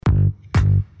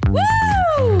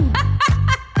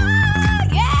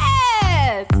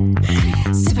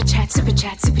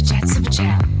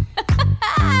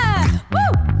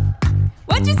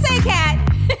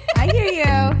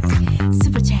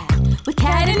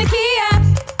Hey,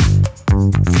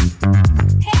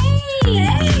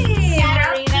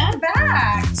 Katarina. welcome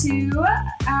back to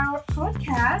our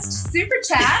podcast, Super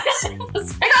Chat. I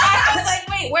was like,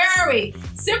 wait, where are we?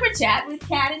 Super Chat with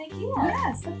Kat and Akia.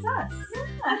 Yes, that's us.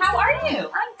 How are you?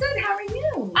 I'm good. How are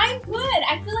you? I'm good.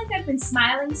 I feel like I've been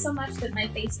smiling so much that my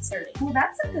face is hurting. Well,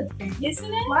 that's a good thing.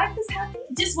 Isn't it? Life is happy.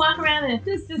 Just walk around and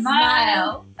Just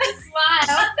smile.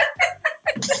 Smile.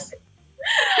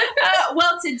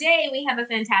 Well, today we have a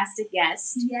fantastic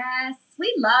guest. Yes,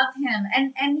 we love him,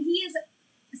 and he is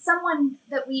someone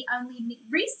that we only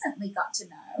recently got to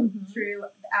know Mhm. through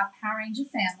our Power Ranger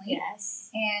family. Yes.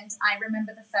 And I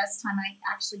remember the first time I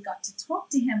actually got to talk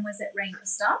to him was at Rainbow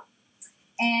Stop.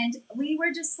 And we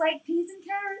were just like peas and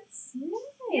carrots. Really?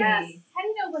 Yes. How do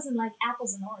you know it wasn't like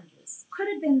apples and oranges? Could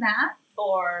have been that.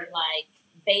 Or like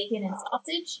bacon and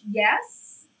sausage?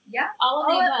 Yes. Yeah. All of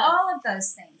the above. All of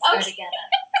those things go Okay. together.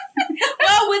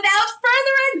 Well, without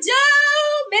further ado,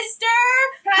 Mr.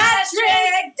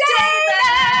 Patrick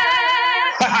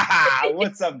Davis!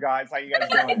 What's up, guys? How you guys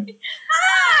doing?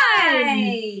 Hi!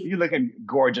 You looking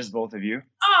gorgeous, both of you, as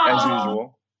Oh,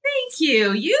 usual. thank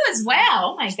you. You as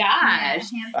well. Oh my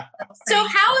gosh. Yeah, So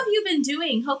how have you been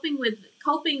doing? Coping with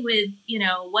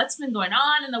what's been going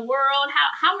on in the world?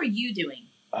 How are you doing?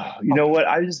 You know what?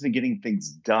 I've just been getting things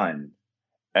done.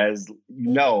 As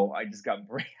you know, I just got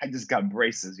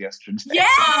braces yesterday. Yes,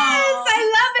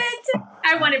 I love it.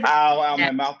 I want to. Ow,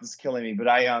 my mouth is killing me. But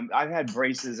I've had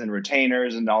braces and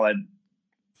retainers and all that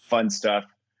fun stuff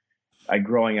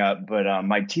growing up. But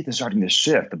my teeth are starting to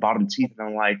shift, the bottom teeth, and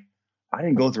I'm like, I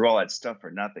didn't go through all that stuff for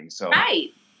nothing. So Right.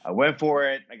 I went for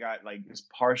it. I got like just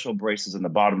partial braces in the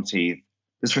bottom teeth.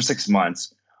 This for 6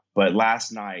 months. But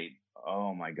last night,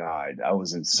 oh my God, I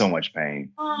was in so much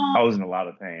pain. Oh. I was in a lot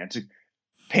of pain. I took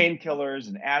painkillers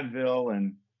and Advil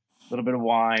and a little bit of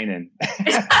wine and All of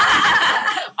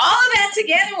that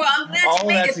together. Well, I'm glad all you of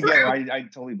made that it together. through. I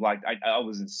totally blacked. I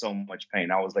was in so much pain.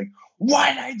 I was like, why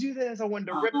did I do this? I wanted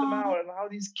to rip them out. And how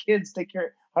these kids take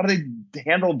care? How do they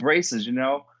handle braces? You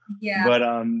know. Yeah. But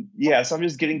yeah. So I'm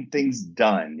just getting things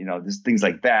done. You know, just things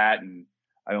like that. And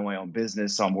I own my own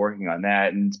business, so I'm working on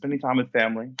that and spending time with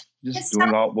family. Just Yes,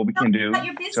 doing all what we can do about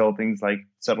your business. till things like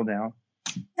settle down.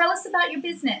 Tell us about your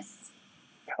business.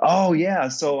 Oh yeah,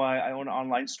 so I own an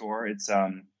online store. It's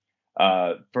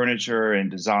furniture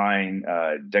and design,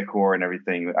 decor and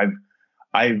everything.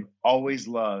 I've always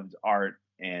loved art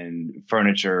and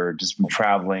furniture, just from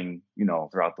traveling, you know,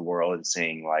 throughout the world and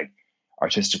seeing like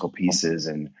artistical pieces.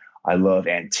 And I love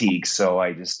antiques, so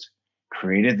I just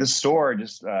created the store,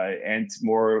 just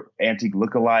more antique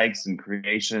lookalikes and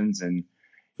creations, and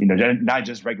you know, not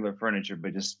just regular furniture,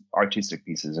 but just artistic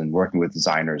pieces and working with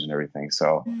designers and everything.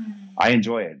 So I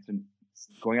enjoy it. It's been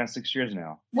going on 6 years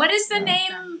now. What is the Yeah.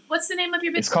 name? What's the name of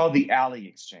your It's business? called the Alley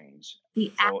Exchange.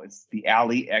 The So it's the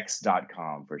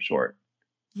AlleyX.com for short.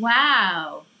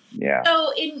 Wow. Yeah.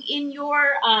 So in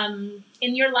your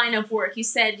line of work, you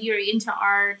said you're into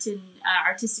art and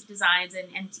artistic designs and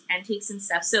antiques and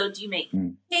stuff. So do you make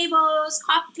tables,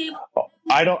 coffee tables?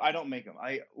 I don't make them.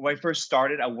 When I first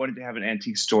started, I wanted to have an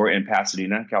antique store in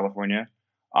Pasadena, California.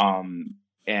 And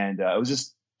it was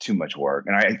just too much work.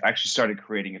 And I actually started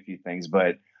creating a few things,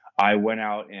 but I went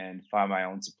out and found my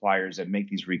own suppliers that make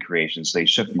these recreations. So they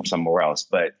ship them somewhere else.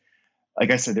 But like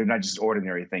I said, they're not just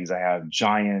ordinary things. I have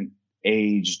giant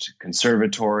aged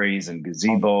conservatories and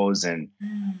gazebos, and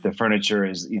the furniture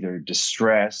is either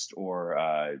distressed or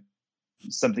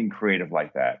something creative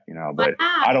like that, you know. But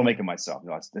Wow. I don't make it myself.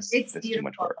 No, that's It's too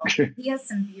much beautiful. work. He has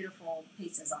some beautiful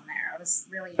pieces on there. I was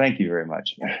really Thank you very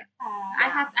much.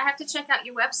 I have to check out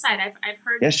your website. I've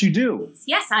heard. Yes, you do.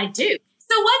 Yes, I do.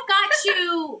 So what got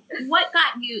you?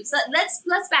 So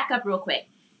let's back up real quick.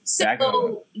 So Back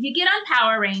up. you get on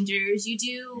Power Rangers. Did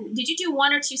you do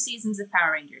 1 or 2 seasons of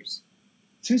Power Rangers?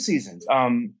 2 seasons.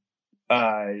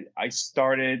 I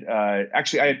started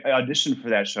actually I auditioned for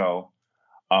that show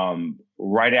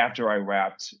right after I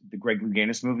wrapped the Greg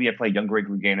Louganis movie. I played young Greg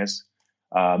Louganis.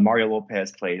 Mario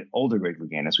Lopez played older Greg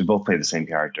Louganis. We both played the same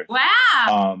character.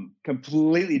 Wow.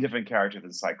 Completely different character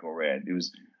than Psycho Red. It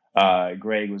was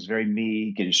Greg was very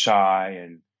meek and shy,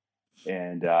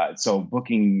 and so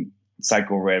booking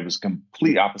Psycho Red was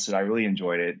complete opposite. I really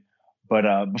enjoyed it.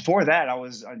 But before that, I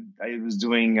was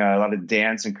doing a lot of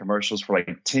dance and commercials for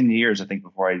like 10 years, I think,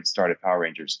 before I started Power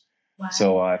Rangers. Wow.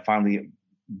 So I finally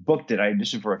booked it. I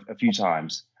auditioned for a few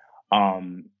times.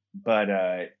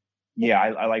 Yeah,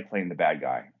 I like playing the bad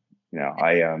guy. You know,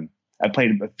 I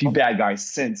played a few bad guys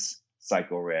since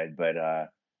Psycho Red, but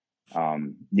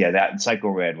yeah, that Psycho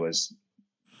Red was,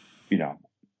 you know,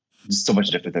 so much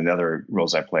different than the other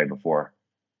roles I played before.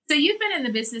 So you've been in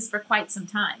the business for quite some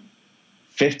time.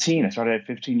 15. I started at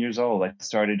 15 years old. I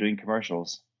started doing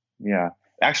commercials. Yeah.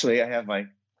 Actually, I have my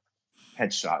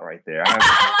headshot right there. Oh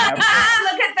my God,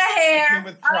 look at the hair. I came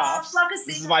with props. Oh, this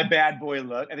is my bad boy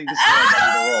look. I think this is what I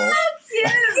got to roll.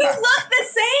 You look the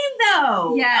same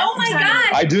though. Yes. Oh my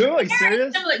God. I do? Are you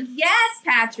serious? Yes,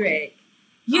 Patrick.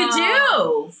 You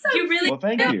do. So You really Well,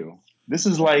 thank you. This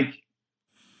is like,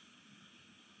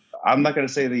 I'm not going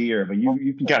to say the year, but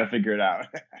you can kind of figure it out.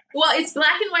 Well, it's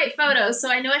black and white photos,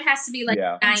 so I know it has to be like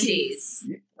Yeah. 90s.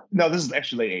 No, this is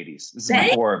actually late 80s. This is Late?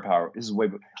 before Power. This is way.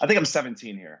 I think I'm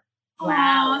 17 here.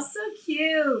 Wow. Oh, so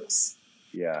cute.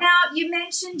 Yeah. Now, you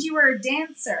mentioned you were a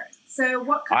dancer. So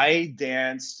what kind I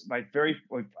danced. I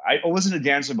wasn't a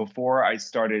dancer before I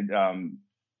started.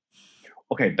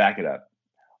 Okay, back it up.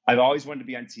 I've always wanted to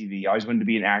be on TV. I always wanted to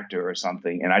be an actor or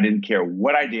something, and I didn't care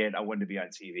what I did. I wanted to be on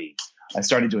TV. I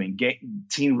started doing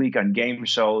Teen Week on game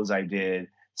shows. I did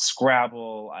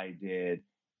Scrabble. I did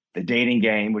the dating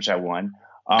game, which I won.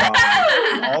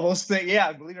 All those things.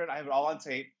 Yeah, believe it or not, I have it all on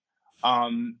tape.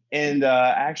 And I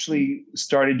actually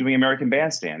started doing American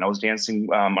Bandstand. I was dancing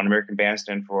on American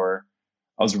Bandstand I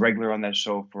was a regular on that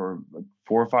show for like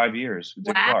 4 or 5 years with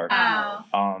Dick Clark. Wow.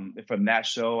 From that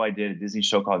show, I did a Disney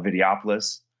show called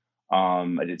Videopolis.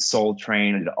 I did Soul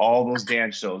Train. I did all those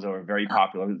dance shows that were very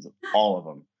popular, all of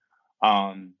them.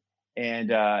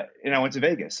 And I went to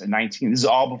Vegas at 19. This is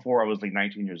all before I was like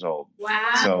 19 years old.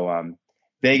 Wow. So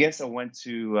Vegas, I went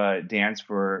to dance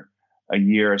for a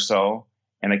year or so.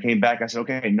 And I came back. I said,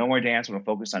 okay, no more dance. I'm going to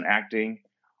focus on acting,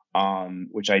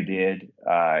 which I did.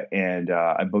 And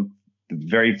I booked the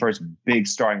very first big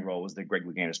starring role was the Greg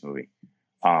Louganis movie.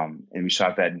 And we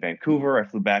shot that in Vancouver. I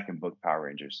flew back and booked Power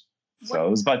Rangers. So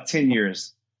it was about 10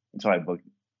 years until I booked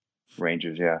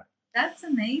Rangers. Yeah. That's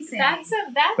amazing. That's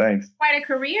Thanks. quite a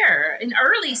career. An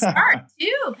early start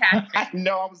too, Patrick. I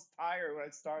know. I was tired when I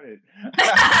started.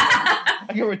 I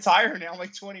can retire now. I'm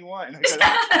like 21.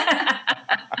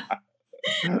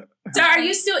 So are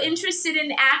you still interested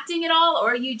in acting at all,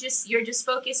 or you're just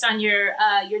focused on your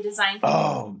design?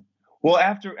 Oh, well,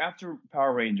 after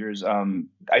Power Rangers,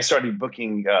 I started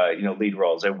booking lead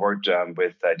roles. I worked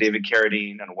with David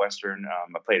Carradine on a Western.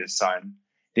 I played his son.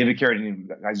 David Carradine,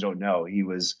 you guys don't know, he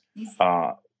was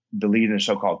the lead in a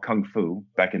show called Kung Fu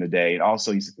back in the day, and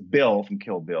also he's Bill from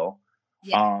Kill Bill.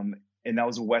 Yeah. And that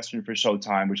was a Western for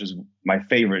Showtime, which is my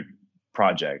favorite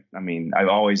project. I mean, I've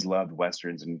always loved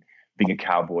Westerns and being a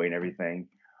cowboy and everything.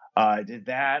 I did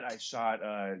that. I shot,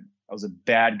 I was a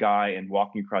bad guy in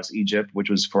Walking Across Egypt, which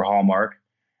was for Hallmark,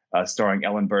 starring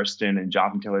Ellen Burstyn and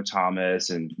Jonathan Taylor Thomas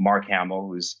and Mark Hamill,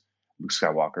 who's Luke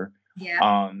Skywalker.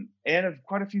 Yeah. And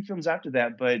quite a few films after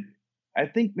that. But I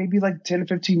think maybe like 10 or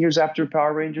 15 years after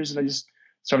Power Rangers, and I just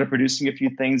started producing a few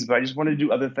things, but I just wanted to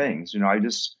do other things. I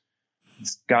just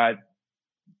got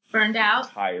burned out,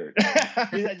 tired.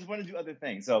 I just want to do other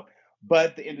things.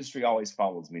 But the industry always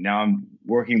follows me. Now I'm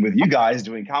working with you guys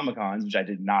doing Comic-Cons, which I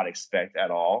did not expect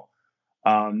at all.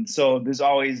 So there's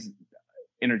always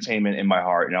entertainment in my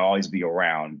heart, and I'll always be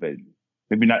around, but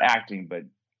maybe not acting, but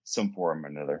some form or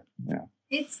another. Yeah.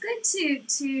 It's good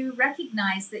to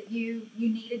recognize that you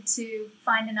needed to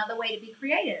find another way to be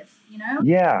creative,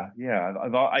 Yeah. When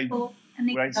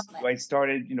I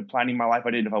started, planning my life,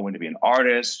 I didn't know if I wanted to be an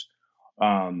artist,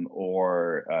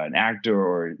 or an actor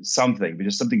or something, but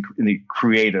just something in the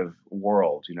creative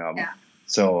world, Yeah.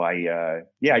 So I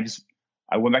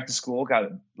went back to school, got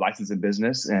a license in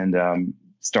business, and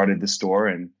started the store,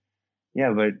 and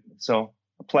so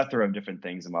a plethora of different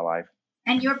things in my life.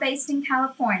 And you're based in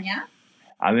California.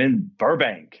 I'm in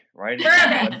Burbank, right?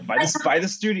 by the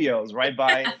studios, right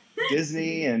by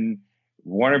Disney and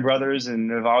Warner Brothers,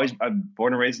 and I'm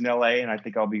born and raised in LA, and I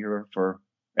think I'll be here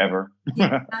forever.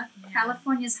 Yeah,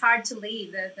 California's hard to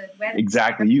leave. The weather.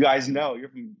 Exactly. You guys know you're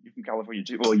from California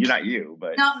too. Well, you're not you,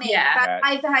 but not me. Yeah.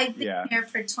 But I've been here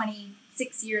for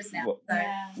 26 years now.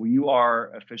 Well, you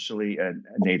are officially a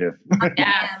native.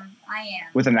 I am.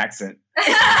 With an accent.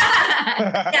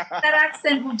 Yeah, that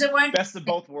accent won't. Best of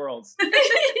both worlds.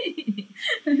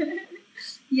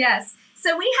 Yes.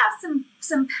 So we have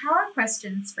some power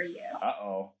questions for you.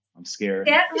 Uh-oh. I'm scared.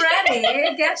 Get ready.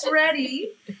 Get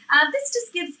ready. This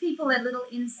just gives people a little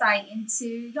insight into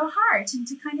your heart and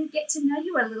to kind of get to know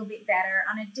you a little bit better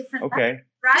on a different level,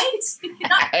 right?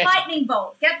 Not lightning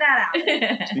bolt. Get that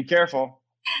out. Be careful.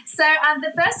 So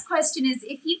the first question is,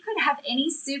 if you could have any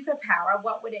superpower,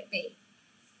 what would it be?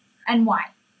 And why?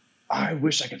 I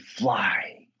wish I could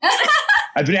fly.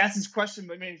 I've been asked this question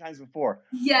many times before.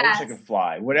 Yes. I wish I could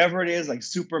fly. Whatever it is, like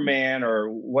Superman or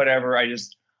whatever,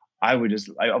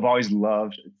 I've always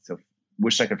loved to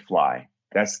wish I could fly.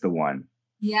 That's the one.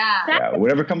 Yeah.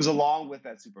 Whatever comes along with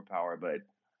that superpower, but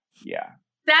yeah.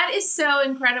 That is so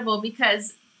incredible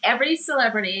because every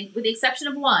celebrity, with the exception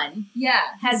of one,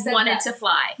 has wanted to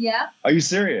fly. Yeah. Are you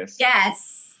serious?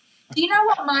 Yes. Do you know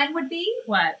what mine would be?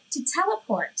 What? To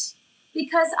teleport.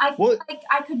 Because I feel like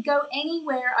I could go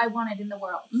anywhere I wanted in the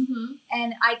world. Mm-hmm.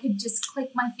 And I could just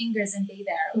click my fingers and be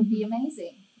there. It would be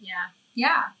amazing. Yeah.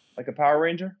 Yeah. Like a Power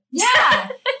Ranger? Yeah.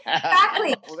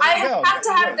 Exactly. Well, I have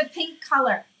to have the pink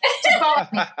color to follow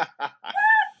me.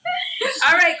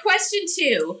 All right, question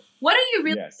 2. What are you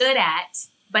really good at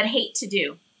but hate to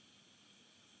do?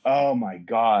 Oh my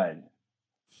God.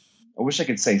 I wish I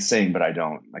could say sing, but I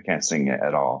don't. I can't sing it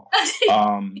at all.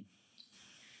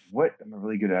 What am I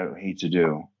really good at but hate to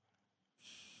do?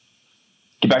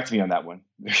 Get back to me on that one.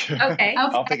 Okay.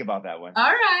 I'll think about that one. All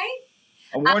right.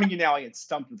 I'm warning you now, I get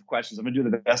stumped with questions. I'm going to do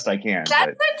the best I can.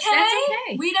 That's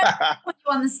okay. We don't put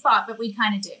you on the spot, but we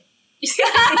kind of do.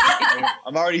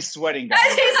 I'm already sweating, guys.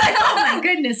 He's like, oh my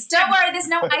goodness. Don't worry, there's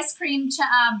no ice cream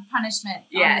punishment.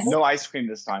 Yes. No ice cream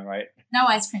this time, right? No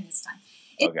ice cream this time.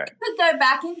 If you could go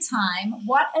back in time,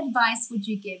 what advice would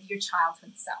you give your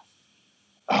childhood self?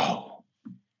 Oh,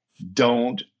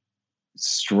 don't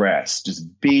stress.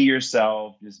 Just be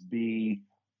yourself. Just be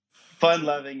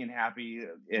fun-loving and happy,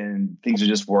 and things will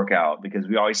just work out, because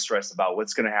we always stress about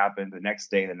what's going to happen the next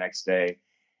day.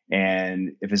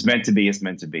 And if it's meant to be, it's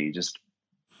meant to be. Just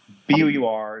be who you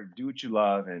are, do what you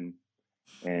love,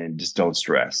 and just don't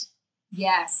stress.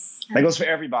 Yes. That goes for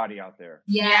everybody out there.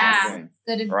 Yes.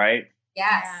 Right?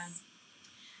 Yes.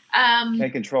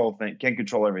 Can't control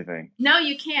everything. No,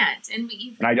 you can't. And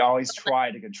I always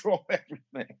try to control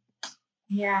everything.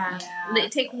 Yeah.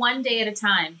 Take one day at a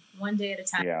time.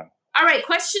 Yeah. All right.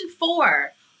 Question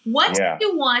 4. What do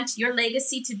you want your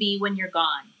legacy to be when you're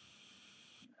gone?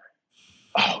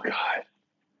 Oh God.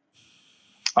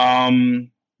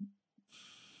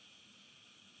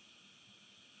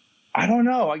 I don't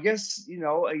know. I guess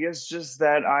just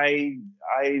that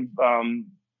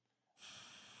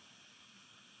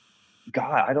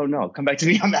God, I don't know. Come back to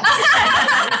me on that.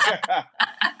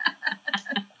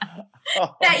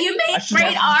 That you made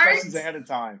great art ahead of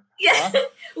time. Yeah. Huh?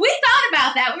 We thought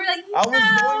about that. We were like, no. I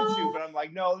was going to, but I'm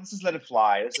like, no, let's just let it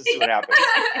fly. Let's just see what happens.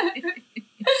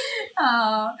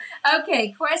 Oh,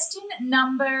 okay. Question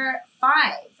number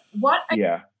 5. What are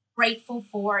you grateful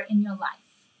for in your life?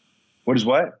 What is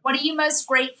what? What are you most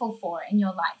grateful for in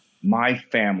your life? My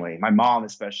family, my mom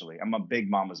especially. I'm a big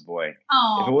mama's boy.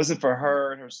 Oh. If it wasn't for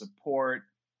her support,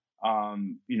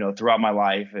 throughout my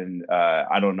life, and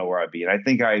I don't know where I'd be. And I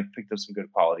think I picked up some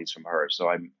good qualities from her.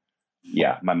 So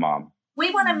my mom.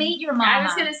 We want to meet your mom. I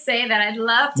was going to say that I'd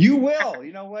love to. You will.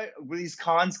 You know what? When these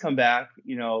cons come back,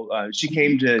 she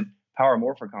came to Power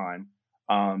Morphicon,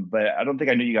 but I don't think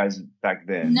I knew you guys back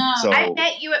then. No. So I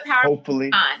met you at Power hopefully.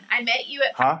 Morphicon. I met you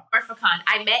at Power Morphicon.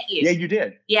 I met you. Yeah, you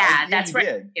did. Yeah, that's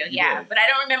right. Did. Yeah, but I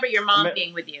don't remember your mom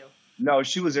being with you. No,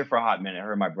 she was there for a hot minute.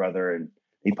 Her and my brother, and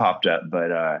they popped up.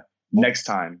 But next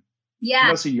time, yeah,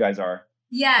 most of you guys are.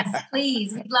 Yes,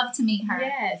 please. We'd love to meet her.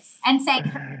 Yes, and thank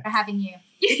her for having you.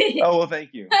 Oh well,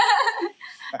 thank you.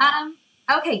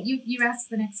 Okay, you ask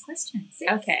the next question.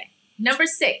 6. Okay, number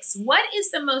 6. What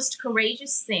is the most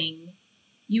courageous thing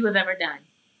you have ever done?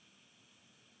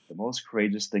 The most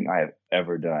courageous thing I have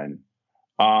ever done.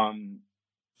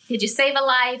 Did you save a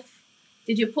life?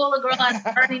 Did you pull a girl out of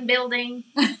a burning building?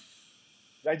 Did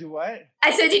I do what?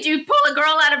 I said, did you pull a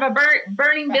girl out of a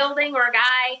burning building or a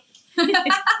guy?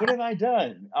 What have I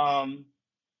done?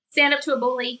 Stand up to a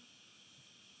bully.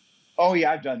 Oh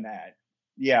yeah, I've done that.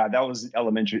 Yeah, that was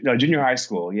junior high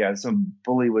school. Yeah, some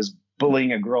bully was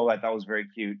bullying a girl I thought was very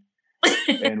cute,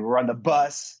 and we're on the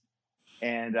bus,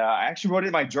 and I actually wrote it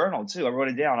in my journal too. I wrote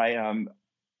it down.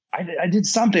 I did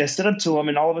something. I stood up to him,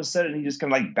 and all of a sudden he just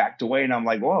kind of like backed away, and I'm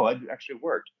like, whoa, it actually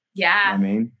worked. Yeah. I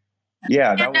mean,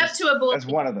 yeah, that's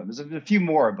one of them. There's a few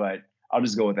more, but I'll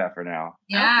just go with that for now.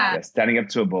 Yeah. Yeah, standing up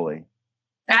to a bully.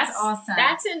 That's awesome.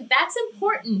 That's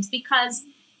important because,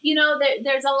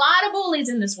 there's a lot of bullies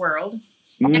in this world.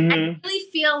 Mm-hmm. And I really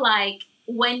feel like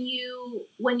when you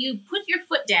put your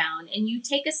foot down and you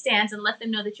take a stance and let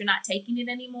them know that you're not taking it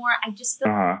anymore, I just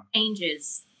feel like it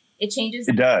changes. It changes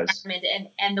the environment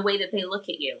and the way that they look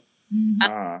at you.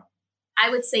 Mm-hmm. I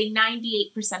would say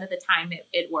 98% of the time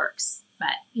it works.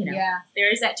 But,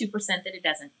 there is that 2% that it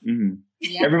doesn't. Mm-hmm.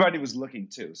 Yeah. Everybody was looking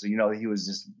too. So, he was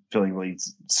just feeling really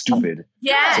stupid.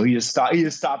 Yeah. So he just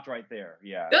stopped right there.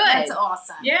 Yeah. Good. That's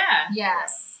awesome. Yeah.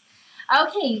 Yes.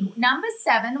 Okay. Number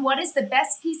 7. What is the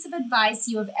best piece of advice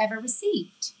you have ever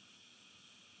received?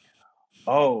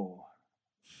 Oh.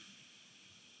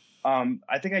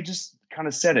 I think I just kind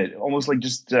of said it, almost like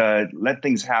just let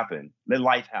things happen, let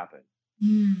life happen.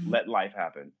 Let life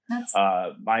happen.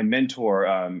 My mentor,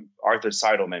 Arthur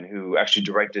Seidelman, who actually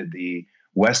directed the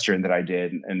Western that I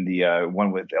did and the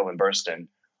one with Ellen Burstyn,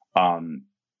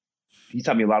 he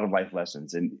taught me a lot of life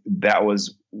lessons. And that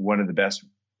was one of the best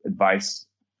best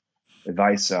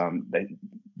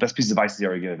piece of advice he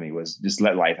ever given me was just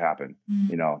let life happen.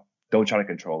 Don't try to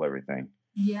control everything.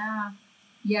 Yeah,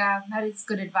 that is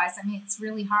good advice. I mean, it's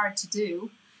really hard to do.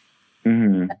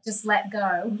 Just let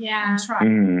go. Yeah. And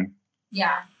try.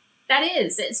 Yeah, that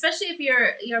is, especially if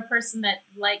you're a person that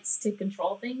likes to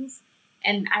control things,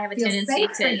 and I have a tendency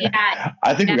to. Yeah,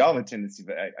 I think we all have a tendency,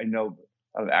 but I know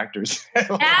of actors.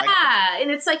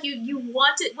 And it's like you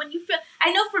want it when you feel.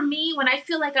 I know for me, when I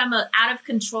feel like I'm out of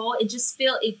control, it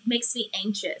makes me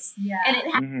anxious. Yeah, and it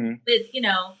happens with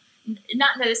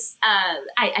not this.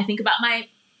 I think about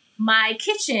my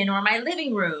kitchen or my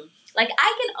living room. Like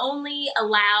I can only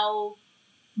allow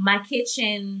my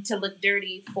kitchen to look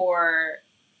dirty for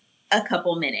a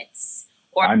couple minutes,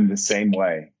 or I'm the same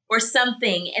way, or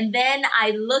something, and then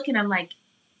I look and I'm like,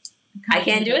 I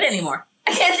can't do it anymore.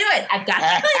 I can't do it. I've got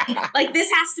to do it. Like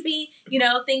this has to be,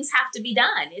 things have to be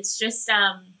done. It's just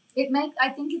I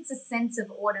think it's a sense of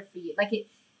order for you. Like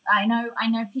I know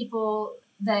people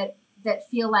that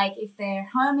feel like if their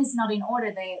home is not in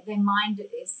order, their mind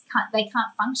they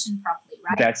can't function properly,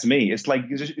 right? That's me. It's like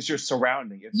it's your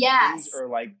surrounding. If things are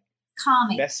like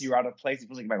calming, messy or out of place, it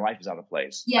feels like my life is out of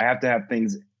place. Yeah. I have to have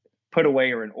things put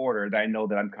away or in order that I know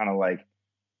that I'm kind of like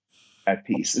at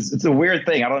peace. It's a weird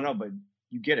thing. I don't know, but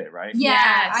you get it, right?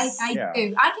 Yeah, yes. I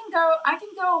do. I can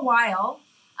go a while,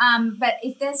 but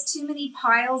if there's too many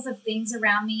piles of things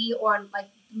around me or like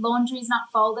laundry's not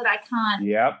folded, I can't.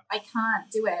 Yep. I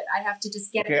can't do it. I have to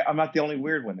just get it. Okay, I'm not the only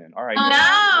weird one then. All right.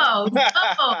 No.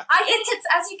 It's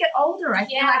as you get older, I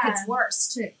feel like it's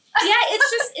worse too. Yeah,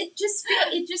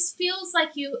 it just feels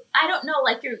like I don't know,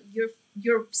 like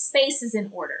your space is in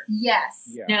order. Yes.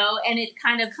 Yeah. And it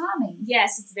kind of calming.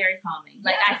 Yes, it's very calming.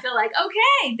 Like I feel like,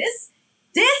 okay, this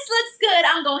looks good.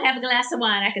 I'm gonna have a glass of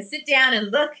wine. I can sit down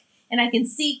and look, and I can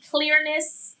see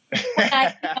clearness.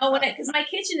 Because my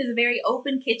kitchen is a very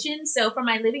open kitchen, so from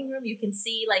my living room you can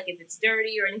see like if it's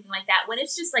dirty or anything like that. When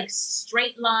it's just like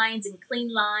straight lines and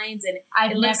clean lines, and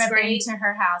I've never been to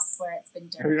her house where it's been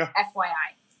dirty. Yeah.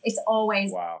 FYI, it's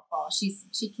always beautiful.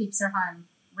 She keeps her home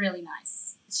really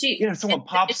nice. If someone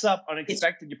pops up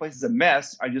unexpected, your place is a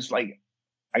mess. I just like.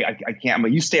 I can't,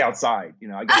 but you stay outside,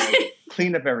 I gotta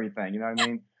clean up everything, you know what I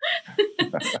mean?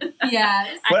 Yeah.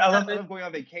 But I love going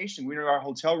on vacation. We know our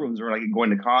hotel rooms are like going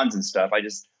to cons and stuff. I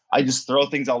just throw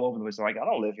things all over the place. I'm like, I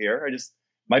don't live here.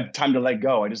 My time to let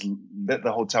go. I just let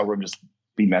the hotel room just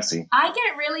be messy. I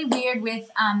get really weird with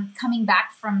coming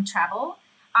back from travel.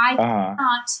 I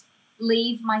cannot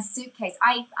leave my suitcase.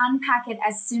 I unpack it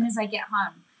as soon as I get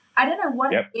home. I don't know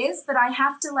what it is, but I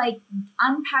have to like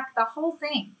unpack the whole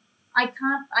thing. I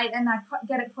can't,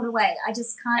 get it put away. I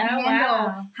just can't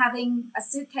handle having a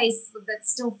suitcase that's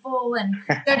still full and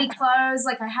dirty clothes.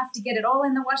 Like I have to get it all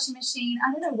in the washing machine.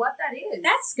 I don't know what that is.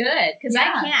 That's good because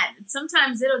I can't.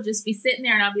 Sometimes it'll just be sitting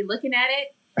there and I'll be looking at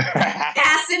it,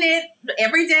 passing it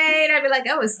every day, and I'll be like,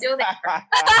 "Oh, it's still there.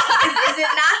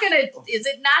 Is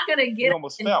it not gonna get and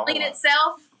clean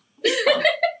itself?"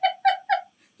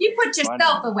 You put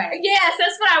yourself away. Yes,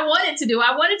 that's what I wanted to do.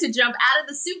 I wanted to jump out of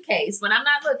the suitcase when I'm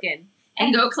not looking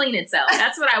and go clean itself.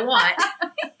 That's what I want.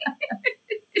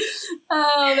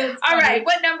 Oh, that's funny. All right.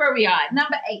 What number are we on?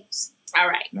 Number 8. All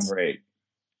right. Number 8.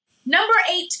 Number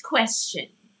 8 question.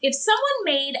 If someone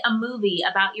made a movie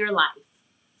about your life,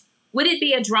 would it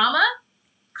be a drama,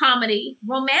 comedy,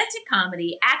 romantic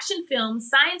comedy, action film,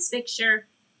 science fiction,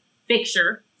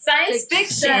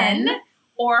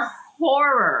 or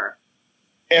horror?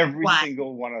 Every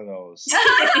single one of those.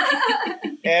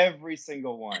 Every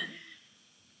single one.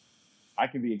 I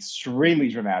can be extremely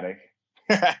dramatic.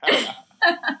 That's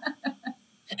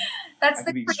I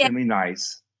can be extremely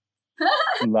nice,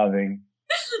 loving,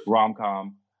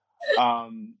 rom-com.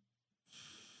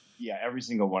 Yeah, every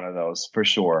single one of those for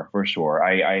sure.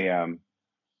 I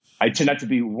tend not to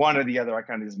be one or the other. I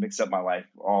kind of just mix up my life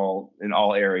in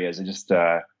all areas. I just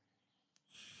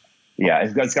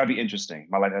it's got to be interesting.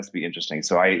 My life has to be interesting.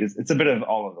 So it's a bit of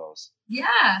all of those.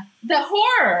 Yeah. The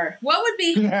horror. What would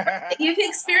be, you've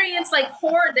experienced like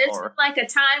horror. There's been like a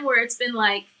time where it's been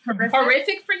like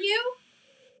horrific for you?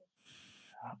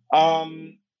 Oh,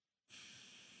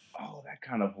 that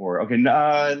kind of horror. Okay.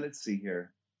 Let's see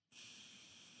here.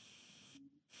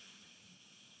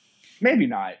 Maybe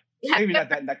not. Maybe not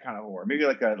that kind of horror. Maybe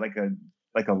like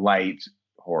a light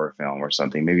horror film or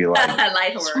something. Maybe like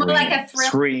light horror, more like a thriller.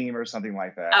 Scream or something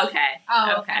like that. Okay.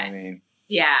 Oh, okay. I mean,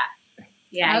 yeah.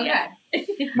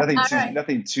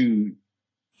 Nothing too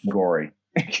gory.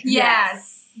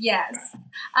 Yes.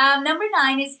 Number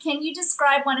 9 is, can you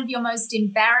describe one of your most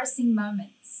embarrassing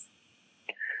moments?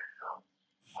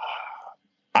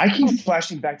 I keep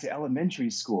flashing back to elementary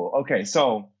school. Okay,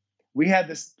 so we had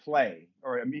this play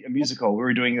or a musical we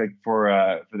were doing like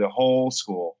for the whole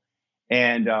school,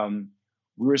 and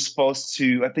we were supposed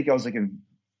to. I think I was like in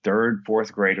 3rd,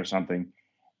 4th grade or something,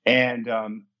 and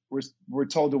we're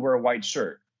told to wear a white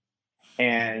shirt,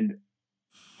 and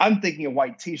I'm thinking a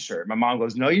white T-shirt. My mom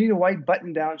goes, "No, you need a white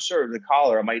button-down shirt with a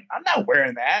collar." I'm like, "I'm not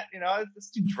wearing that. You know, it's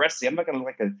too dressy. I'm not gonna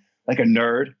look like a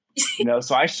nerd." You know,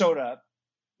 so I showed up,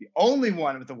 the only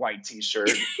one with a white T-shirt,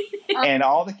 and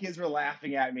all the kids were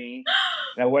laughing at me.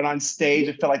 And I went on stage.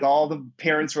 It felt like all the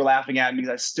parents were laughing at me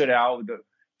because I stood out with the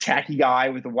tacky guy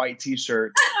with the white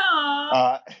T-shirt.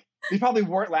 They probably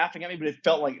weren't laughing at me, but it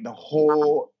felt like the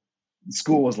whole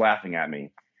school was laughing at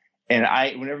me. And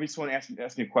whenever someone asks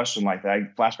me a question like that, I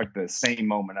flash back to the same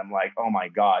moment. I'm like, oh my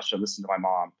gosh, I listened to my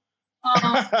mom.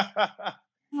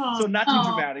 So not too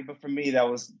dramatic, but for me, that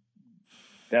was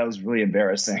really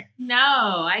embarrassing. No,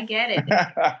 I get it.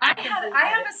 I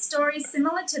have a story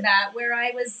similar to that where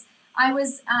it was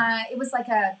like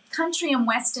a country and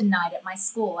western night at my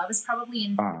school. I was probably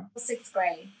in 6th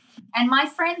grade. And my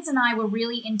friends and I were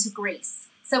really into Grease.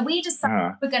 So we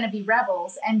decided we were going to be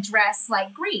rebels and dress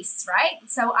like Grease, right?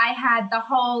 So I had the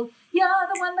whole, "You're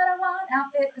the one that I want"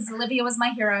 outfit because Olivia was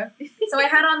my hero. So I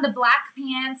had on the black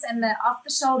pants and the off the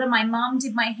shoulder. My mom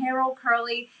did my hair all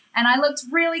curly and I looked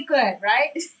really good,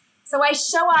 right? So I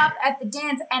show up at the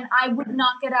dance and I would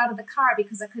not get out of the car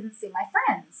because I couldn't see my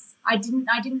friends. I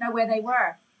didn't know where they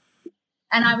were.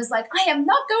 And I was like, "I am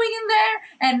not going in there."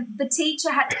 And the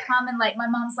teacher had to come and like, my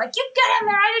mom's like, "You get in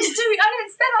there. I didn't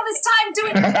spend all this time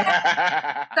doing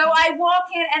that." So I walk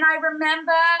in and I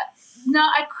remember,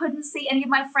 I couldn't see any of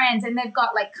my friends. And they've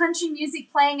got like country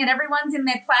music playing and everyone's in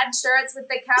their plaid shirts with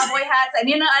their cowboy hats. And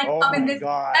I come in this,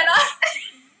 God.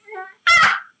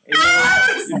 and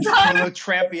a little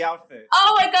trampy outfit.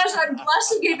 Oh my gosh, I'm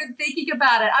blushing even thinking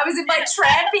about it. I was in my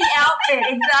trampy outfit,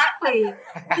 exactly.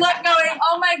 Look, going,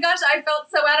 oh my gosh, I felt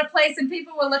so out of place, and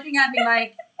people were looking at me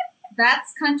like,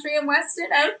 "That's country and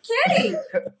western, okay."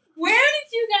 Where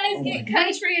did you guys get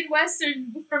country and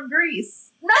western from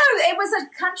Grease? No, it was a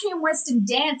country and western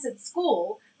dance at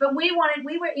school, but we were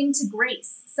into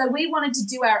Grease. So we wanted to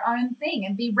do our own thing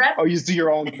and be rebels. Oh, you do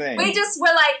your own thing. We just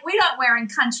were like, we don't wear in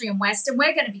country and western.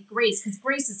 We're going to be Grease because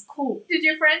Grease is cool. Did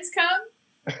your friends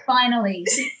come? Finally.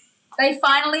 They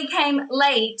finally came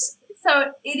late.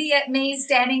 So idiot me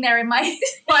standing there by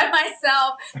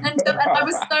myself. And I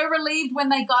was so relieved when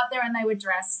they got there and they were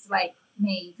dressed like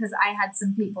me because I had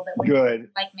some people that were good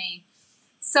like me.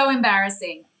 So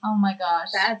embarrassing. Oh my gosh.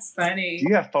 That's funny. Do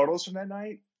you have photos from that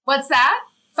night? What's that?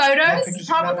 Photos? Probably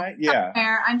somewhere.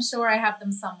 Yeah. I'm sure I have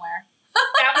them somewhere.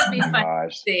 That would be fun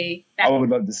to see. I would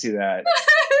love to see that.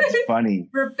 It's funny.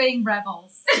 We're being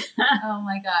rebels. Oh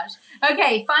my gosh.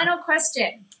 Okay, final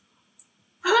question.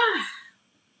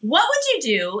 What would you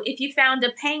do if you found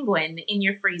a penguin in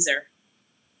your freezer?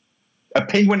 A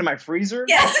penguin in my freezer?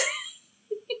 Yes.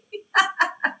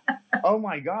 Oh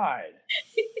my God.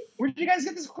 Where did you guys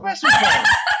get this question from?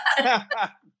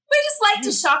 We just like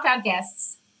to shock our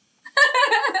guests.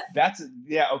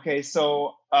 Okay.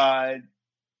 So I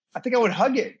think I would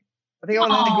hug it. I think I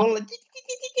would have to go like.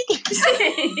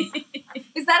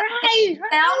 Is that a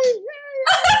sound?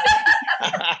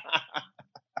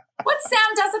 What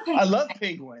sound does a penguin? I love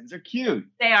penguins. They're cute.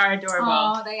 They are adorable.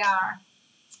 Oh, they are.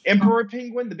 Emperor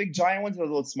penguin, the big giant ones, or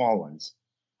the little small ones?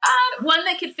 One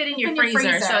that could fit in your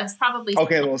freezer, so it's probably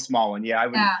okay. A little small one, yeah. I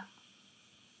would. Yeah.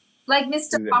 Like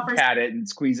Mr. Popper's. Pat it and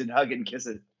squeeze it, and hug it, and kiss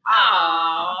it.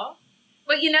 Aww.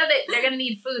 But you know that they're gonna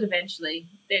need food eventually.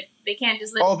 They can't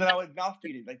just live. Oh, then I would mouth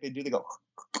feed it like they do. They go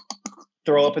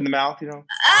throw up in the mouth, you know.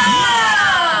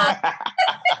 Oh.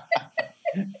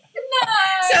 No.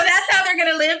 So that's how they're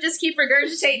gonna live. Just keep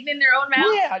regurgitating in their own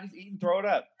mouth. Yeah, just eat and throw it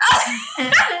up.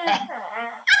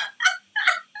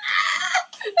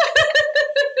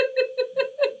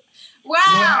 Wow!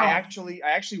 You know,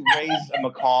 I actually raised a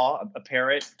macaw, a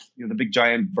parrot. You know, the big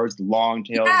giant birds, the long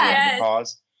tails of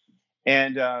macaws.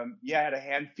 And I had a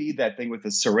hand feed that thing with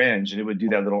a syringe, and it would do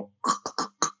that little.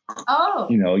 Oh.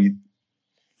 You know,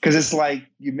 because it's like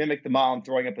you mimic the mom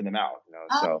throwing up in the mouth. You know,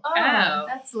 so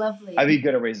that's lovely. I'd be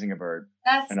good at raising a bird.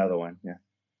 That's another one. Yeah.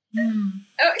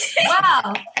 Okay.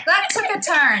 Wow, that took a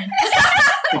turn.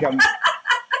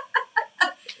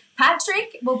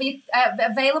 Patrick will be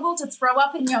available to throw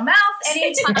up in your mouth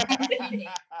anytime you need.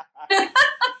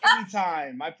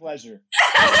 Anytime. My pleasure.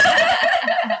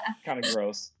 Kind of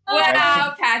gross.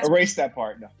 Wow, Patrick. Erase that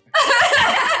part. No.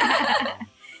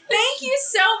 Thank you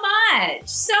so much.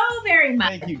 So very much.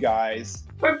 Thank you guys.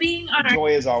 For being on our...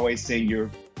 Joy as always seeing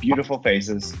your beautiful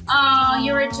faces. Oh,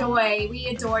 you're a joy. We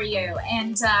adore you.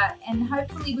 And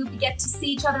hopefully we'll get to see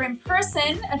each other in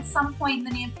person at some point in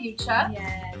the near future.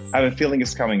 Yes. I have a feeling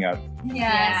it's coming up.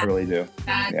 Yes. I really do.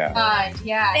 Yeah.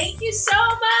 Yes. Thank you so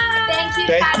much. Thank you,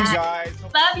 Thank Patrick. you guys.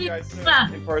 Hope Love to see you. guys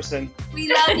soon in person.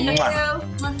 We love you. Mwah,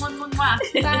 mwah, mwah, mwah.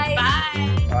 Bye.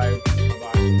 Bye.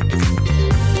 Bye. Bye.